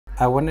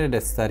I wanted to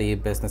study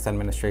business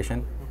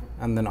administration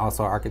and then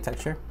also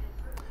architecture.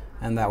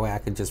 And that way I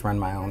could just run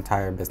my own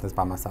entire business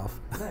by myself.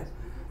 Nice.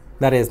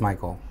 That is my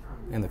goal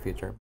in the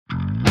future.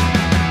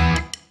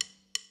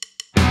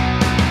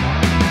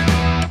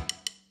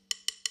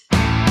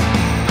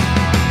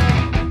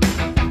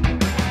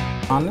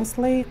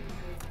 Honestly,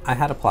 I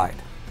had applied,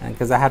 and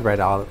because I had read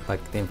all the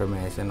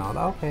information, I was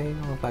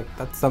like, okay,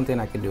 that's something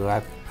I could do.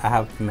 I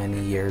have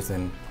many years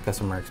in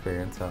customer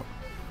experience,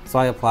 so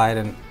I applied,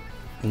 and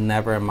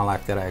never in my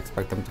life did I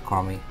expect them to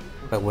call me.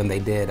 But when they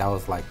did, I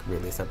was like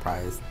really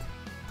surprised.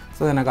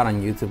 So then I got on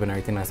YouTube and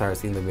everything. I started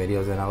seeing the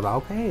videos, and I was like,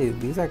 okay,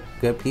 these are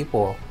good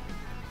people.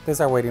 This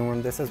is our waiting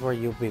room. This is where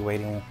you'll be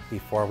waiting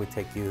before we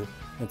take you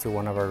into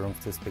one of our rooms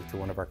to speak to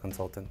one of our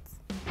consultants.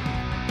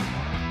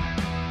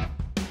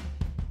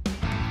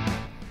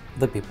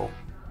 The people.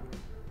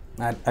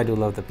 I do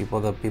love the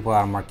people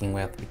I'm working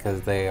with,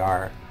 because they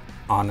are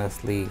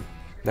honestly,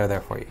 they're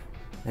there for you.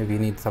 If you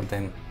need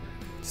something,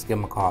 just give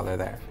them a call, they're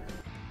there.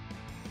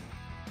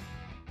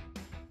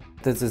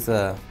 This is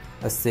a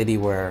city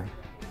where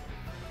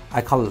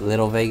I call it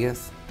Little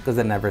Vegas, because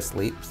it never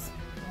sleeps.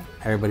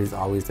 Everybody's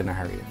always in a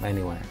hurry,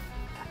 anywhere.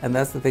 And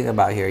that's the thing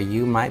about here.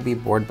 You might be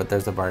bored, but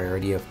there's a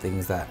variety of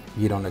things that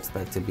you don't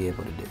expect to be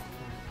able to do.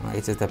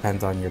 It just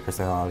depends on your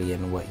personality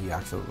and what you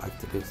actually like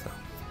to do. So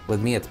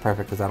with me, it's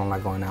perfect because I don't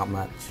like going out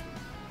much.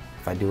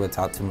 If I do, it's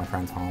out to my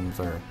friends' homes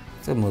or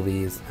to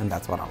movies, and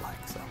that's what I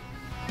like. So.